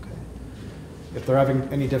 Okay. If they're having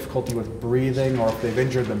any difficulty with breathing or if they've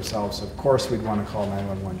injured themselves, of course we'd want to call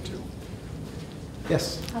 911 too.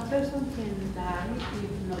 Yes? A person can die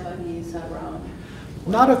if nobody is around.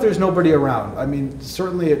 Not if there's nobody around. I mean,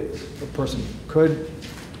 certainly a person could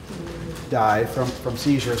die from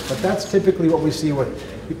seizures, but that's typically what we see with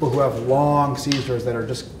people who have long seizures that are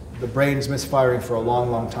just, the brain's misfiring for a long,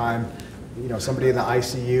 long time. You know, somebody in the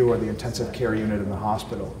ICU or the intensive care unit in the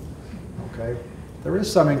hospital, okay? There is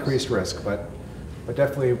some increased risk, but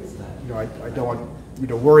definitely, you know, I don't want you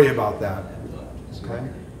to worry about that, okay?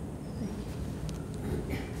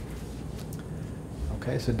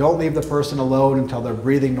 Okay, so don't leave the person alone until they're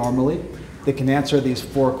breathing normally. They can answer these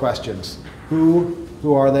 4 questions. Who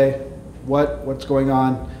are they? What's going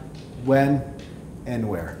on? When? And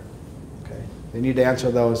where? Okay, they need to answer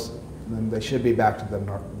those, and then they should be back to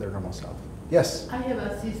their normal self. Yes? I have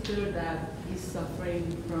a sister that is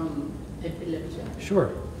suffering from epilepsy.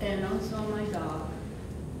 Sure. And also my dog.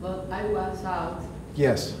 But I was out.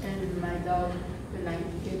 Yes. And my dog, when I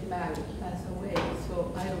get back, passed away.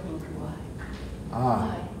 So I don't know why.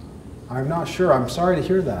 Ah, I'm not sure. I'm sorry to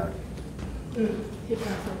hear that. He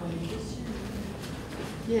passed away.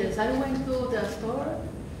 Yes, I went to the store.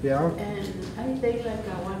 Yeah? And I take like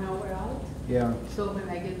a 1 hour out. Yeah. So when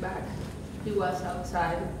I get back, he was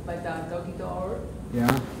outside by the doggy door.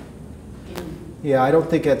 Yeah? And Yeah, I don't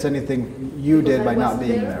think that's anything you Because did I by not wasn't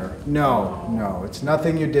being there? there. No, no, it's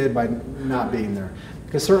nothing you did by not being there.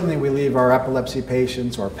 Because certainly we leave our epilepsy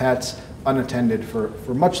patients or pets unattended for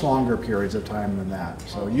much longer periods of time than that.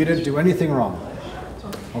 So you didn't do anything wrong.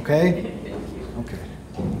 Okay? Okay.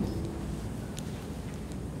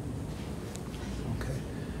 Okay.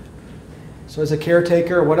 So as a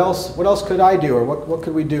caretaker, what else could I do, or what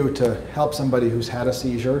could we do to help somebody who's had a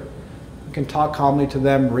seizure? You can talk calmly to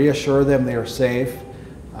them, reassure them they are safe.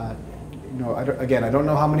 You know, again, I don't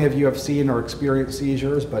know how many of you have seen or experienced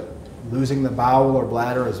seizures, but losing the bowel or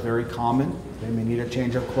bladder is very common. They may need a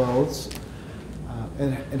change of clothes.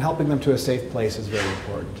 And helping them to a safe place is very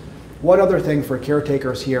important. One other thing for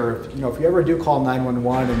caretakers here, you know, if you ever do call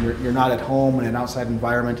 911 and you're not at home in an outside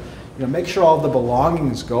environment, you know, make sure all the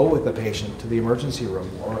belongings go with the patient to the emergency room,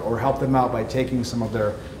 or help them out by taking some of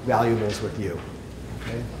their valuables with you.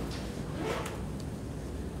 Okay?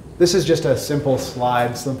 This is just a simple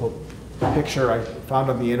slide, simple picture I found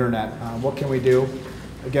on the internet. What can we do?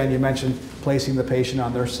 Again, you mentioned placing the patient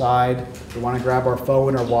on their side. We want to grab our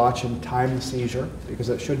phone or watch and time the seizure, because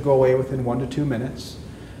it should go away within 1 to 2 minutes.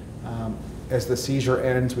 As the seizure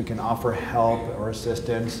ends, we can offer help or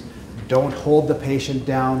assistance. Don't hold the patient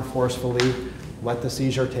down forcefully. Let the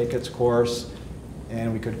seizure take its course,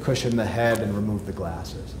 and we could cushion the head and remove the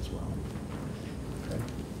glasses as well. Okay.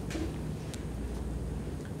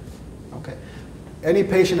 Okay. Any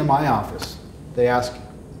patient in my office, they ask,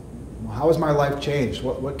 well, how has my life changed?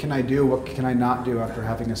 What can I do? What can I not do after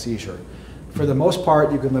having a seizure? For the most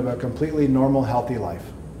part, you can live a completely normal, healthy life.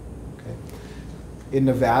 Okay. In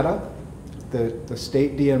Nevada, the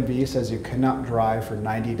state DMV says you cannot drive for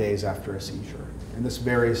 90 days after a seizure. And this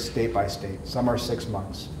varies state by state. Some are 6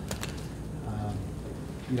 months.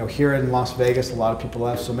 You know, here in Las Vegas, a lot of people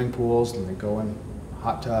have swimming pools and they go in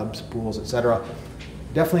hot tubs, pools, etc.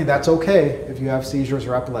 Definitely that's okay if you have seizures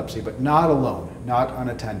or epilepsy, but not alone, not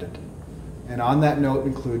unattended. And on that note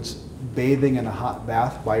includes bathing in a hot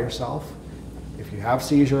bath by yourself. If you have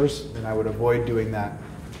seizures, then I would avoid doing that.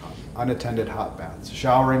 Unattended hot baths.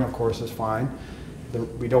 Showering, of course, is fine.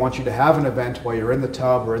 We don't want you to have an event while you're in the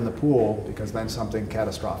tub or in the pool, because then something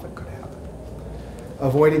catastrophic could happen.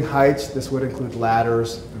 Avoiding heights, this would include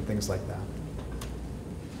ladders and things like that.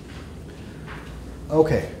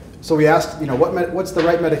 Okay, so we asked, you know, what's the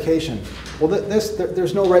right medication? Well,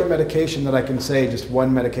 there's no right medication that I can say just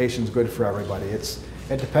one medication is good for everybody. It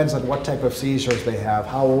depends on what type of seizures they have,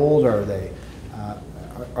 how old are they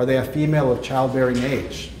a female of childbearing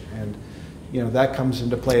age? And you know, that comes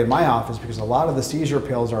into play in my office because a lot of the seizure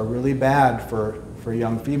pills are really bad for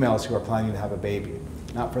young females who are planning to have a baby.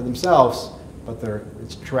 Not for themselves, but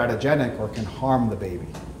it's teratogenic or can harm the baby.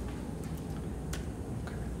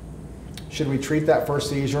 Okay. Should we treat that first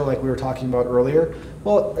seizure like we were talking about earlier?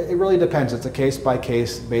 Well, it really depends. It's a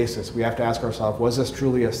case-by-case basis. We have to ask ourselves, was this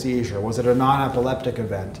truly a seizure? Was it a non-epileptic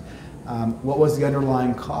event? What was the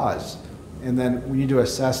underlying cause? And then we need to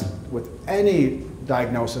assess with any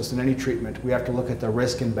diagnosis and any treatment, we have to look at the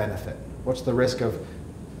risk and benefit. What's the risk of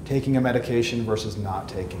taking a medication versus not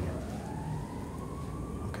taking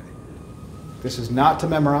it? Okay. This is not to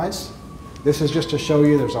memorize. This is just to show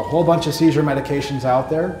you there's a whole bunch of seizure medications out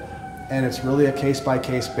there, and it's really a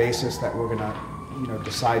case-by-case basis that we're going to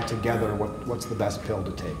decide together what's the best pill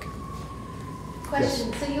to take.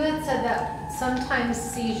 Question, Yes. so you had said that sometimes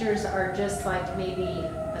seizures are just like maybe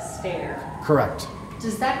a stare. Correct.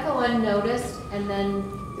 Does that go unnoticed and then,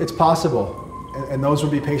 It's possible. And those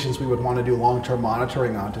would be patients we would want to do long-term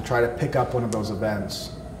monitoring on to try to pick up one of those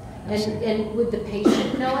events. and would the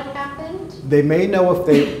patient know it happened? They may know if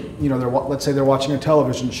they, let's say they're watching a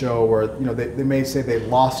television show where, they may say they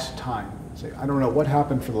lost time. Say, I don't know what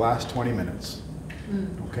happened for the last 20 minutes.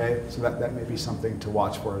 Okay, so that may be something to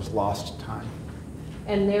watch for, is lost time.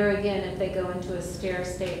 And there again, if they go into a stare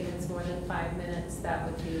state and it's more than 5 minutes, that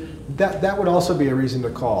would be... That would also be a reason to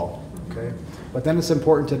call, okay? But then it's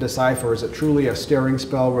important to decipher, is it truly a staring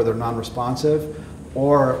spell where they're non-responsive,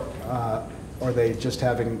 or are they just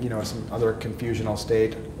having, some other confusional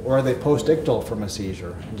state, or are they post-ictal from a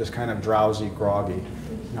seizure and just kind of drowsy, groggy,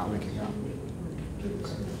 not waking up?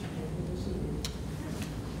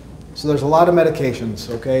 So there's a lot of medications,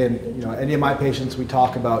 okay? And any of my patients, we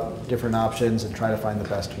talk about different options and try to find the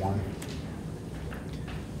best one.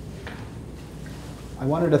 I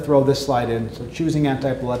wanted to throw this slide in. So choosing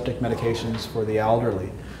anti-epileptic medications for the elderly,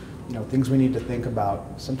 things we need to think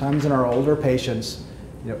about. Sometimes in our older patients,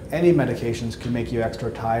 any medications can make you extra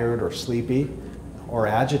tired or sleepy or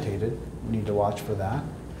agitated. We need to watch for that.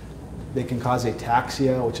 They can cause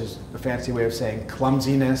ataxia, which is a fancy way of saying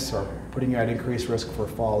clumsiness or putting you at increased risk for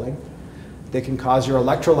falling. They can cause your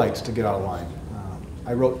electrolytes to get out of line.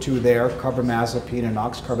 I wrote 2 there. Carbamazepine and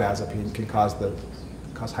oxcarbazepine can cause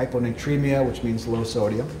hyponatremia, which means low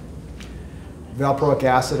sodium. Valproic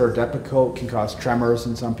acid or Depakote can cause tremors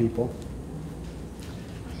in some people.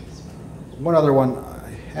 One other one I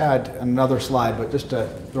had another slide, but just to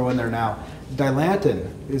throw in there now.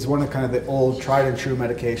 Dilantin is one of kind of the old tried and true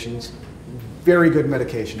medications. Very good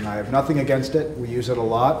medication. I have nothing against it. We use it a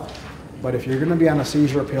lot. But if you're going to be on a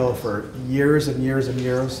seizure pill for years and years and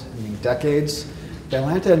years, I mean decades,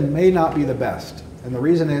 Dilantin may not be the best. And the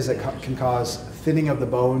reason is it can cause thinning of the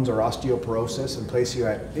bones or osteoporosis and place you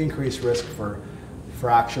at increased risk for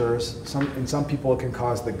fractures. In some people it can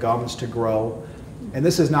cause the gums to grow. And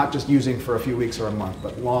this is not just using for a few weeks or a month,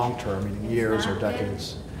 but long term, meaning years or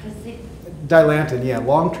decades. Dilantin, yeah,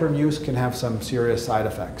 long-term use can have some serious side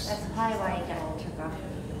effects. That's probably why he got took off.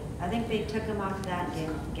 I think they took him off that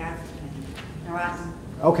gas.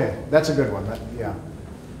 Okay, that's a good one. Yeah.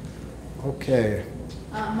 Okay.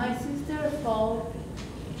 My sister falls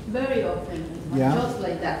very often, Yeah. just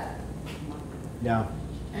like that. Yeah.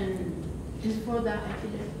 And is for that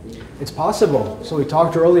epilepsy? It's possible. So we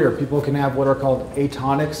talked earlier, people can have what are called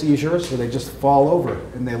atonic seizures, where they just fall over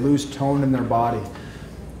and they lose tone in their body.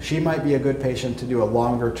 She might be a good patient to do a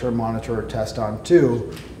longer term monitor or test on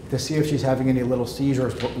too, to see if she's having any little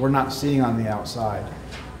seizures we're not seeing on the outside.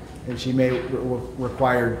 And she may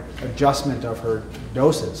require adjustment of her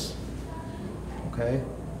doses, okay?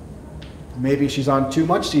 Maybe she's on too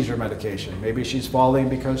much seizure medication. Maybe she's falling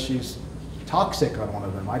because she's toxic on one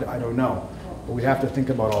of them. I don't know. But we have to think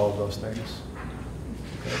about all of those things.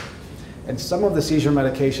 Okay. And some of the seizure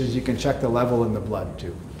medications, you can check the level in the blood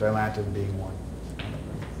too, Dilantin being one.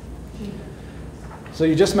 So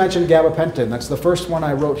you just mentioned gabapentin. That's the first one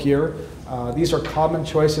I wrote here. These are common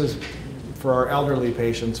choices for our elderly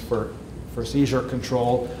patients for seizure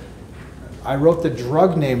control. I wrote the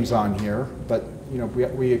drug names on here, but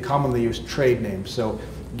we commonly use trade names. So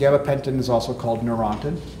gabapentin is also called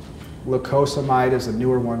Neurontin. Glucosamide is a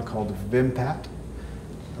newer one called Vimpat.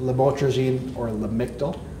 Lamotrigine or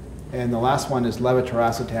Lamictal. And the last one is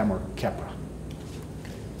levetiracetam or Keppra.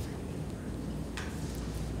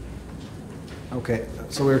 Okay,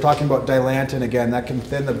 so we were talking about Dilantin again. That can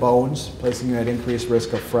thin the bones, placing you at increased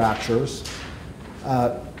risk of fractures.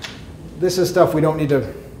 This is stuff we don't need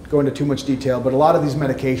to go into too much detail, but a lot of these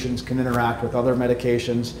medications can interact with other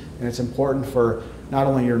medications, and it's important for not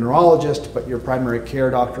only your neurologist, but your primary care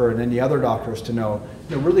doctor and any other doctors to know,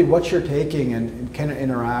 really what you're taking and can it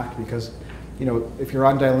interact, because if you're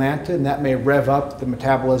on Dilantin, that may rev up the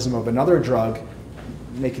metabolism of another drug,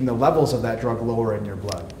 making the levels of that drug lower in your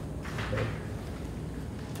blood.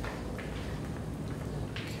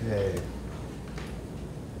 Okay.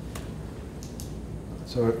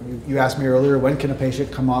 So you asked me earlier, when can a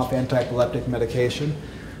patient come off anti-epileptic medication?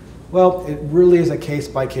 Well, it really is a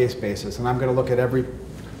case-by-case basis, and I'm going to look at every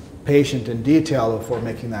patient in detail before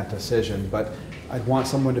making that decision, but I'd want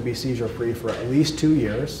someone to be seizure-free for at least 2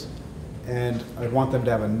 years, and I want them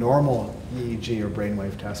to have a normal EEG or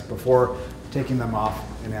brainwave test before taking them off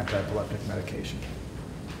an anti-epileptic medication.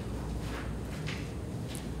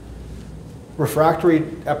 Refractory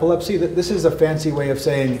epilepsy, this is a fancy way of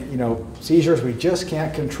saying, you know, seizures we just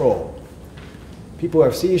can't control. People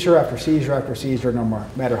have seizure after seizure after seizure, no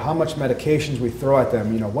matter how much medications we throw at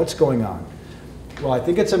them, you know, what's going on? Well, I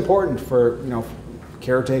think it's important for, you know,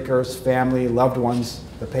 caretakers, family, loved ones,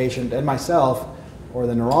 the patient, and myself, or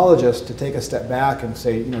the neurologist to take a step back and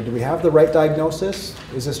say, you know, do we have the right diagnosis?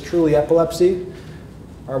 Is this truly epilepsy?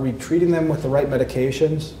 Are we treating them with the right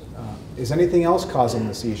medications? Is anything else causing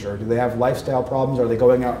the seizure? Do they have lifestyle problems? Are they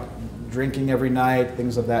going out drinking every night?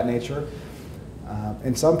 Things of that nature.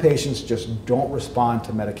 And some patients just don't respond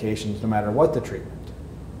to medications no matter what the treatment.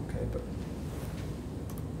 Okay, but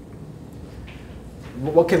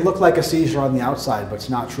what can look like a seizure on the outside, but it's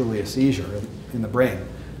not truly a seizure in the brain?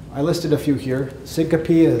 I listed a few here. Syncope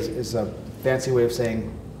is a fancy way of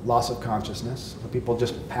saying loss of consciousness. People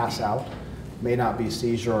just pass out. May not be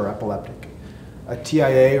seizure or epileptic. A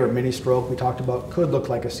TIA or mini stroke we talked about could look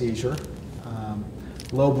like a seizure.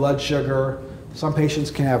 Low blood sugar. Some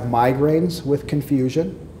patients can have migraines with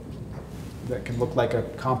confusion. That can look like a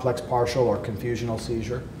complex partial or confusional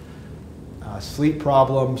seizure. Sleep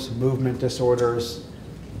problems, movement disorders,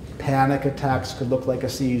 panic attacks could look like a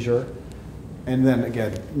seizure. And then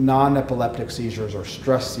again, non-epileptic seizures or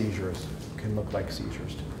stress seizures can look like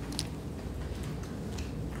seizures too.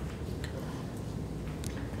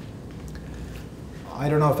 I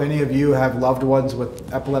don't know if any of you have loved ones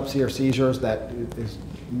with epilepsy or seizures that is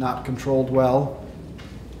not controlled well.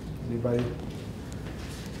 Anybody?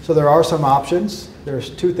 So there are some options. There's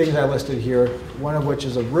two things I listed here, one of which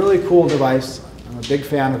is a really cool device. I'm a big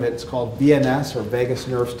fan of it. It's called VNS, or vagus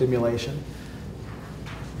nerve stimulation.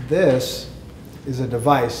 This is a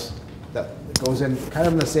device that goes in kind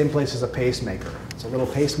of in the same place as a pacemaker. It's a little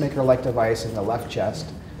pacemaker-like device in the left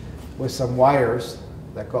chest with some wires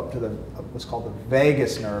that go up to what's called the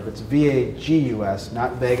vagus nerve. It's V-A-G-U-S,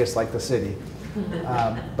 not Vegas like the city,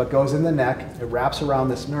 but goes in the neck. It wraps around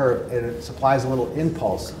this nerve, and it supplies a little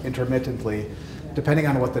impulse intermittently, depending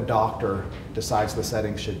on what the doctor decides the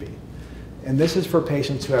setting should be. And this is for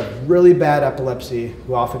patients who have really bad epilepsy,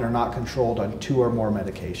 who often are not controlled on 2 or more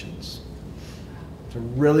medications. It's a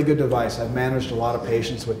really good device. I've managed a lot of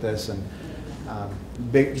patients with this, and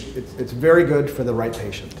it's very good for the right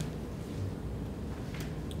patient.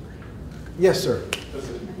 Yes, sir. Is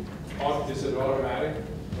it automatic,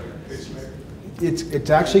 like a pacemaker? It's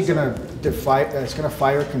actually going to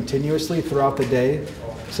fire continuously throughout the day.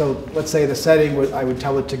 So let's say the setting, I would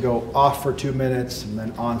tell it to go off for 2 minutes and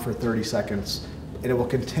then on for 30 seconds. And it will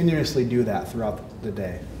continuously do that throughout the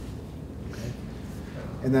day. Okay?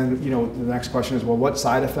 And then, you know, the next question is, well, what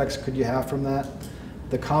side effects could you have from that?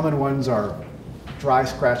 The common ones are dry,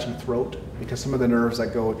 scratchy throat, because some of the nerves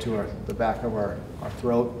that go to the back of our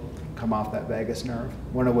throat come off that vagus nerve,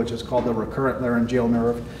 one of which is called the recurrent laryngeal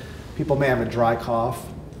nerve. People may have a dry cough,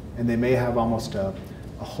 and they may have almost a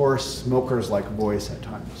hoarse, smoker's-like voice at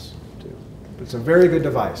times, too. But it's a very good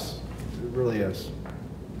device. It really is.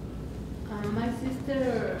 My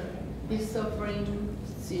sister is suffering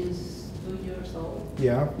since 2 years old.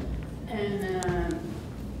 Yeah. And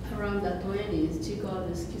around the 20s, she got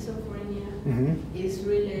schizophrenia. Mm-hmm. It's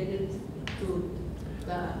related to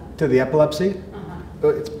the... To the epilepsy? Uh-huh.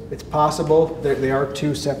 It's possible. They are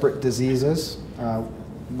 2 separate diseases.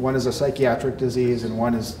 One is a psychiatric disease, and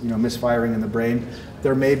one is, you know, misfiring in the brain.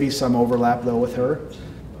 There may be some overlap, though, with her.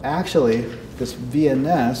 Actually, this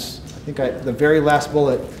VNS, I think the very last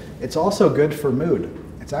bullet, it's also good for mood.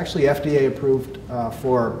 It's actually FDA approved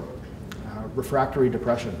for refractory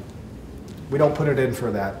depression. We don't put it in for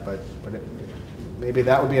that, but maybe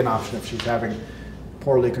that would be an option if she's having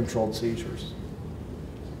poorly controlled seizures.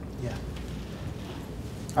 Yeah.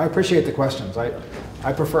 I appreciate the questions.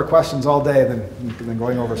 I prefer questions all day than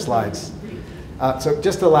going over slides. So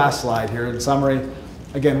just the last slide here in summary.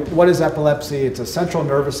 Again, what is epilepsy? It's a central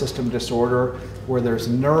nervous system disorder where there's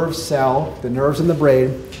nerve cell, the nerves in the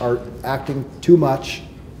brain are acting too much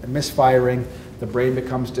and misfiring, the brain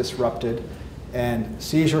becomes disrupted, and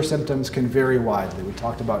seizure symptoms can vary widely. We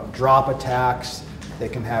talked about drop attacks. They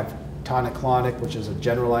can have tonic-clonic, which is a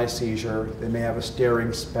generalized seizure. They may have a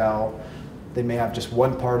staring spell. They may have just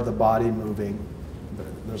one part of the body moving.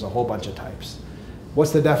 There's a whole bunch of types.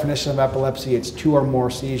 What's the definition of epilepsy? It's 2 or more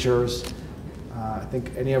seizures. I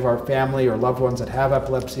think any of our family or loved ones that have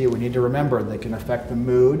epilepsy, we need to remember they can affect the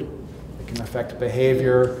mood, they can affect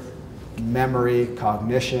behavior, memory,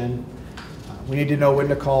 cognition. We need to know when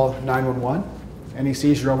to call 911. Any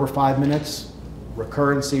seizure over 5 minutes,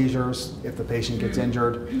 recurrent seizures. If the patient gets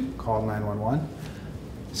injured, call 911.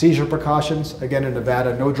 Seizure precautions, again in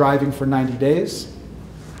Nevada, no driving for 90 days,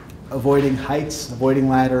 avoiding heights, avoiding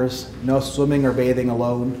ladders, no swimming or bathing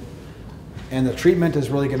alone, and the treatment is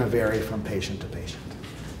really going to vary from patient to patient.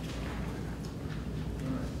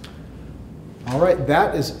 All right,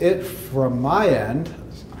 that is it from my end.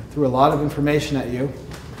 I threw a lot of information at you.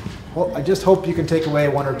 Well, I just hope you can take away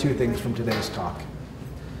one or two things from today's talk.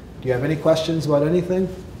 Do you have any questions about anything?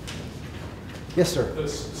 Yes, sir. The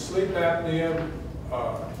sleep apnea,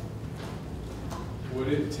 would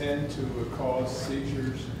it tend to cause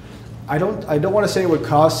seizures? I don't want to say it would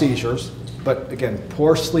cause seizures, but again,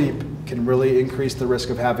 poor sleep can really increase the risk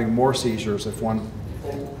of having more seizures if one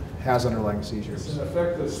has underlying seizures. Does it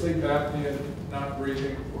affect the sleep apnea, not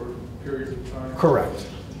breathing for periods of time? Correct.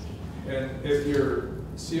 And if your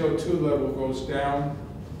CO2 level goes down,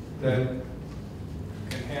 that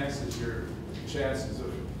enhances your chances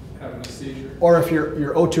of having a seizure. Or if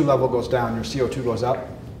your O2 level goes down, your CO2 goes up.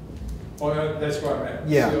 Oh, that's what I meant.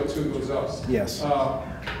 Yeah. CO2 goes up. Yes.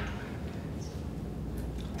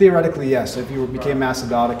 Theoretically, yes. If you became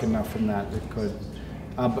acidotic enough from that, it could.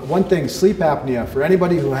 But one thing, sleep apnea, for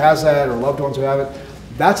anybody who has that or loved ones who have it,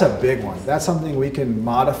 that's a big one. That's something we can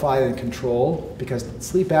modify and control because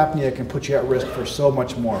sleep apnea can put you at risk for so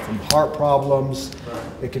much more, from heart problems.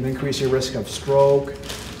 It can increase your risk of stroke.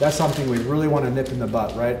 That's something we really want to nip in the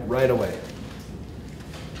butt right away.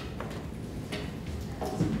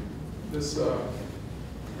 This,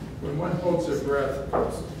 when one holds their breath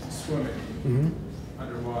swimming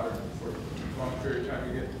underwater for a long period of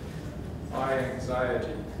time, you get eye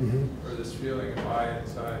anxiety or this feeling of eye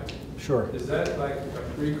anxiety. Sure. Is that like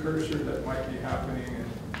a precursor that might be happening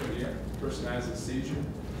when the person has a seizure?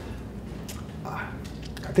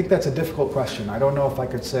 I think that's a difficult question. I don't know if I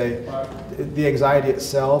could say the anxiety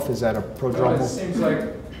itself, is that a prodromal? Well, it seems like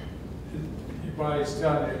your body's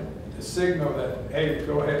telling you a signal that, hey,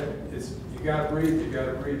 go ahead, you gotta breathe, you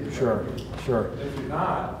gotta breathe. Sure, sure. If you're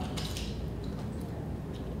not,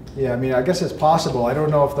 yeah, I mean, I guess it's possible. I don't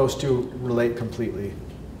know if those two relate completely.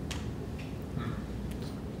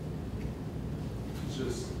 it's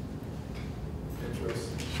just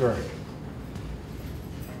interesting. Sure.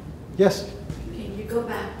 Yes? Can you go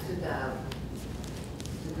back to the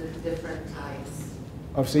different types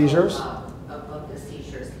Of seizures? of the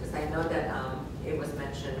seizures? Because I know that it was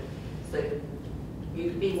mentioned, so you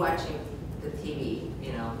could be watching the TV,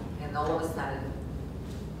 you know, and all of a sudden,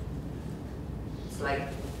 it's like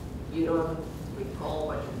you don't recall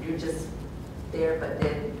what you're just there, but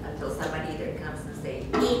then until somebody either comes and say,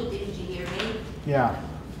 "Hey, didn't you hear me?" Yeah.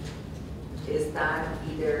 Is that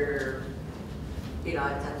either, you know,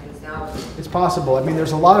 attempting self? It's possible. I mean,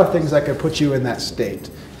 there's a lot of things that could put you in that state.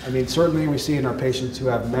 I mean, certainly we see in our patients who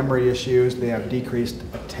have memory issues, they have decreased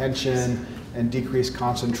attention and decreased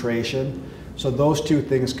concentration. So those two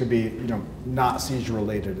things could be, you know, not seizure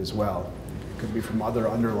related as well. It could be from other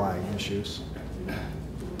underlying issues.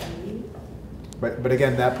 But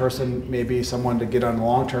again, that person may be someone to get on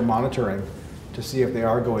long-term monitoring to see if they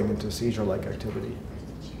are going into seizure-like activity.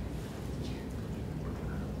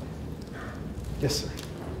 Yes, sir.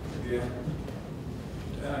 Yeah.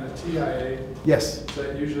 And a TIA, Yes. is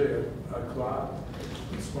that usually a clot,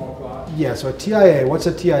 a small clot? Yeah, so a TIA, what's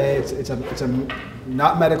a TIA? It's a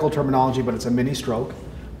not medical terminology, but it's a mini stroke.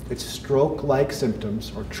 It's stroke-like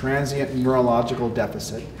symptoms or transient neurological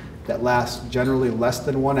deficit that lasts generally less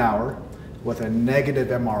than 1 hour with a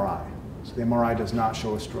negative MRI. So the MRI does not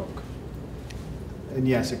show a stroke. And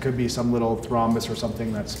yes, it could be some little thrombus or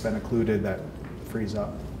something that's been occluded that frees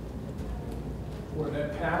up. When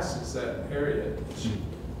it passes that area,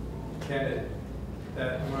 can it,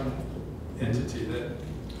 that one entity,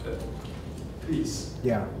 that piece,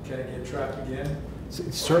 Yeah. can it get trapped again?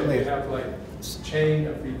 It's certainly. Or do you have like chain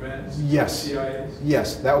of events? Yes. TIAs?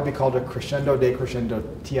 Yes, that would be called a crescendo decrescendo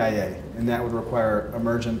TIA, and that would require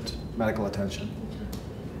emergent medical attention.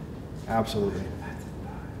 Absolutely.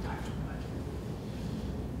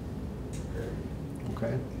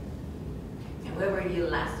 Okay. And where were you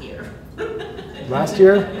last year? Last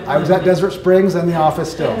year, I was at Desert Springs and the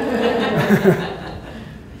office still.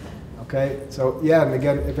 Okay, so yeah, and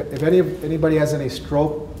again, if anybody has any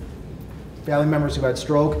stroke, family members who had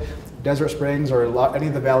stroke, Desert Springs or any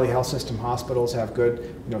of the Valley Health System hospitals have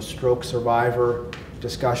good, stroke survivor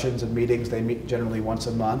discussions and meetings. They meet generally once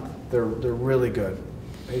a month. They're really good.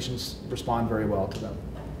 Patients respond very well to them.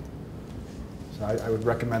 So I would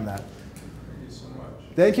recommend that. Thank you so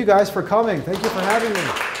much. Thank you guys for coming. Thank you for having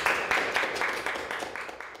me.